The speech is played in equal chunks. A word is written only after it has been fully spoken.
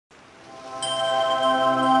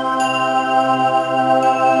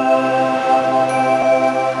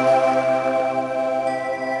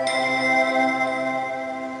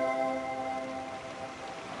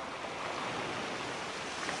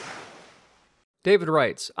David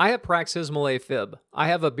writes, I have paroxysmal a-fib. I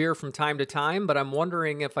have a beer from time to time, but I'm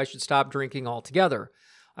wondering if I should stop drinking altogether.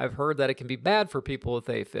 I've heard that it can be bad for people with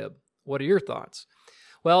a-fib. What are your thoughts?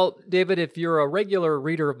 Well, David, if you're a regular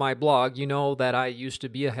reader of my blog, you know that I used to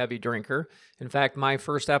be a heavy drinker. In fact, my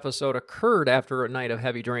first episode occurred after a night of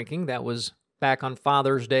heavy drinking. That was back on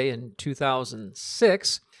Father's Day in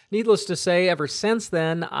 2006. Needless to say, ever since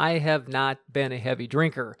then, I have not been a heavy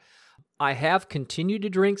drinker. I have continued to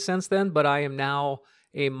drink since then, but I am now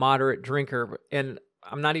a moderate drinker. And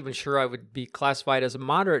I'm not even sure I would be classified as a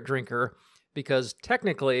moderate drinker because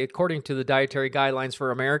technically, according to the dietary guidelines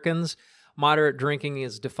for Americans, moderate drinking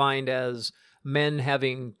is defined as men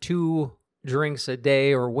having 2 drinks a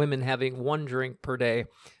day or women having 1 drink per day.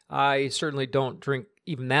 I certainly don't drink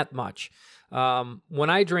even that much. When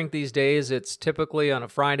I drink these days, it's typically on a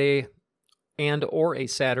Friday and or a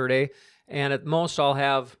Saturday, and at most I'll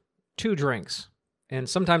have 2 drinks. And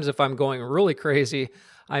sometimes if I'm going really crazy,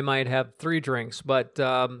 I might have 3 drinks, but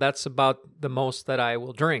that's about the most that I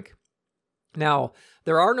will drink. Now,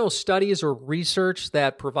 there are no studies or research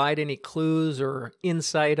that provide any clues or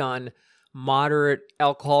insight on moderate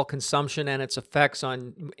alcohol consumption and its effects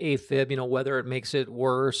on a-fib, whether it makes it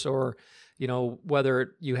worse or,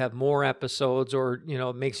 whether you have more episodes or,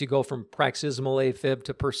 it makes you go from paroxysmal a-fib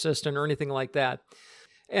to persistent or anything like that.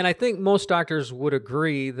 And I think most doctors would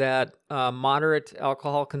agree that moderate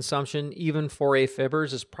alcohol consumption, even for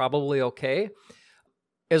a-fibbers, is probably okay,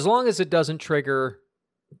 as long as it doesn't trigger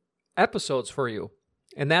episodes for you.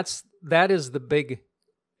 And that is the big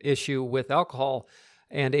issue with alcohol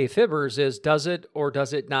and a-fibbers is, does it or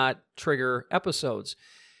does it not trigger episodes?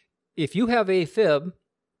 If you have a-fib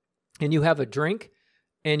and you have a drink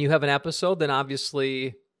and you have an episode, then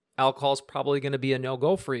obviously alcohol is probably going to be a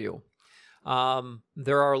no-go for you.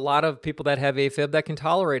 There are a lot of people that have a-fib that can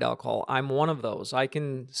tolerate alcohol. I'm one of those. I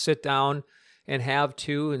can sit down and have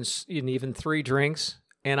 2 and even 3 drinks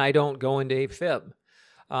and I don't go into a-fib.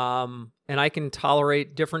 And I can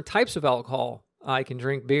tolerate different types of alcohol. I can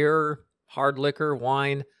drink beer, hard liquor,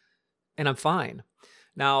 wine, and I'm fine.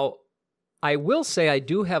 Now, I will say I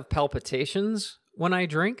do have palpitations when I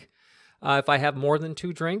drink, if I have more than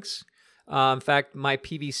 2 drinks. In fact, my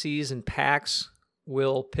PVCs and PACs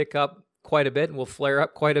will pick up quite a bit and will flare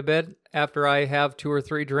up quite a bit after I have 2 or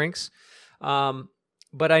 3 drinks.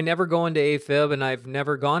 But I never go into a-fib, and I've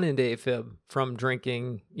never gone into a-fib from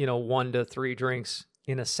drinking, 1 to 3 drinks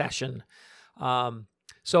in a session.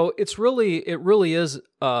 So it really is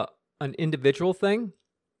an individual thing.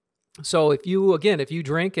 So if you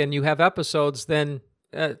drink and you have episodes, then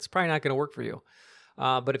it's probably not going to work for you.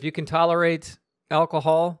 But if you can tolerate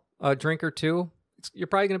alcohol, a drink or 2, you're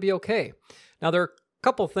probably going to be okay. Now, there are a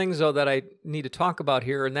couple things, though, that I need to talk about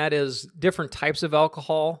here, and that is different types of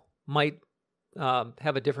alcohol might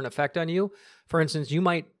have a different effect on you. For instance, you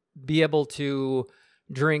might be able to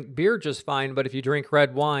drink beer just fine, but if you drink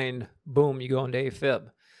red wine, boom, you go into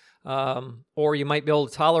a-fib. Or you might be able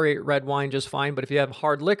to tolerate red wine just fine, but if you have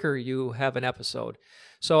hard liquor, you have an episode.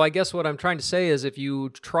 So I guess what I'm trying to say is if you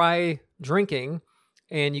try drinking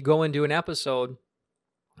and you go into an episode,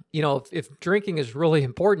 if drinking is really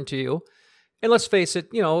important to you, and let's face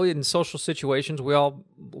it, in social situations, a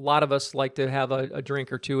lot of us like to have a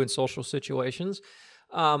drink or 2 in social situations.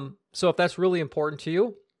 So if that's really important to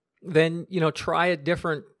you, then, try a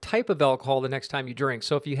different type of alcohol the next time you drink.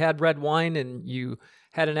 So if you had red wine and you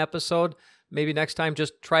had an episode, maybe next time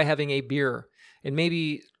just try having a beer, and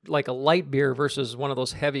maybe like a light beer versus one of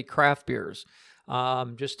those heavy craft beers,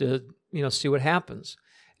 just to, see what happens.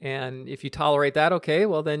 And if you tolerate that, okay,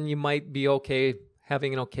 well, then you might be okay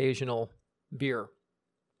having an occasional beer.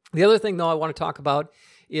 The other thing, though, I want to talk about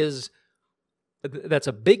is that's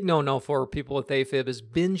a big no-no for people with a-fib is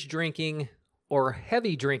binge drinking or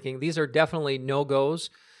heavy drinking. These are definitely no-goes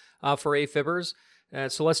for a-fibbers.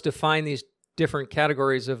 So let's define these different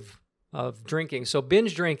categories of drinking. So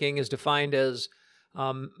binge drinking is defined as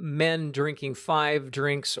men drinking 5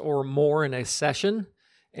 drinks or more in a session,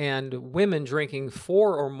 and women drinking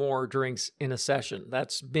 4 or more drinks in a session.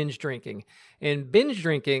 That's binge drinking. And binge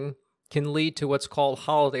drinking can lead to what's called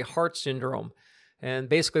holiday heart syndrome. And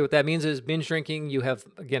basically what that means is binge drinking, you have,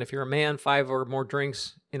 again, if you're a man, 5 or more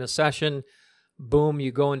drinks in a session, boom,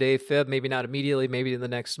 you go into a-fib, maybe not immediately, maybe the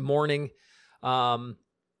next morning,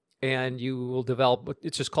 and you will develop,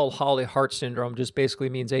 it's just called holiday heart syndrome, just basically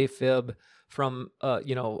means a-fib from, a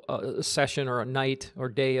session or a night or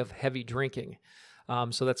day of heavy drinking.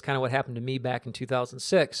 So that's kind of what happened to me back in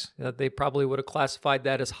 2006. They probably would have classified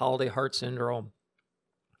that as holiday heart syndrome.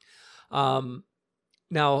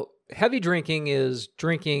 Now, heavy drinking is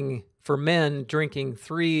drinking, for men, drinking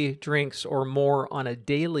 3 drinks or more on a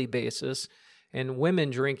daily basis. and women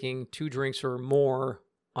drinking 2 drinks or more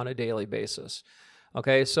on a daily basis.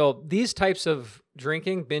 Okay, so these types of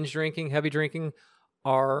drinking, binge drinking, heavy drinking,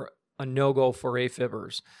 are a no-go for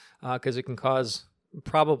AFibbers because it can cause,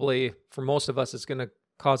 probably for most of us, it's going to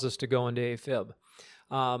cause us to go into AFib.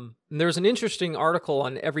 There's an interesting article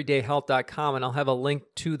on everydayhealth.com, and I'll have a link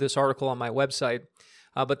to this article on my website.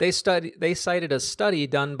 But they cited a study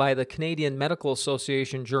done by the Canadian Medical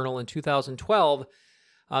Association Journal in 2012.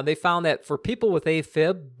 They found that for people with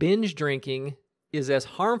AFib, binge drinking is as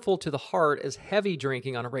harmful to the heart as heavy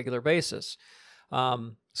drinking on a regular basis.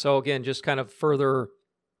 So again, just kind of further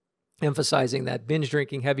emphasizing that binge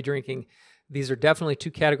drinking, heavy drinking, these are definitely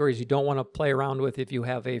 2 categories you don't want to play around with if you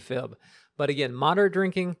have AFib. But again, moderate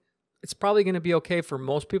drinking, it's probably going to be okay for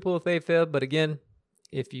most people with AFib. But again,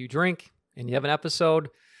 if you drink and you have an episode,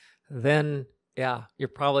 then yeah, you're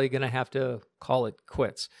probably going to have to call it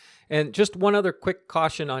quits. And just one other quick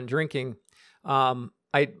caution on drinking.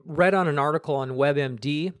 I read on an article on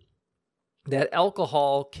WebMD that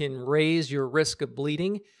alcohol can raise your risk of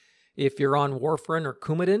bleeding if you're on warfarin or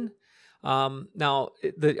Coumadin. Now,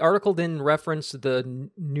 the article didn't reference the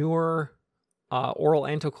newer oral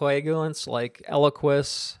anticoagulants like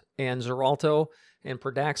Eliquis and Xarelto and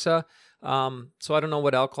Pradaxa. So I don't know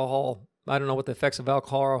what the effects of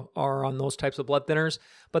alcohol are on those types of blood thinners.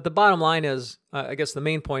 But the bottom line is, I guess the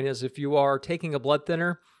main point is, if you are taking a blood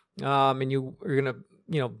thinner and you're going to,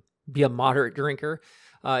 be a moderate drinker,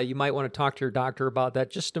 you might want to talk to your doctor about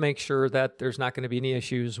that just to make sure that there's not going to be any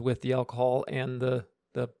issues with the alcohol and the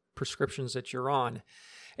prescriptions that you're on.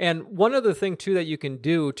 And one other thing, too, that you can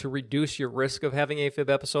do to reduce your risk of having AFib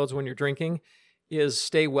episodes when you're drinking is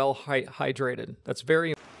stay well hydrated. That's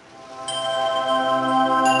very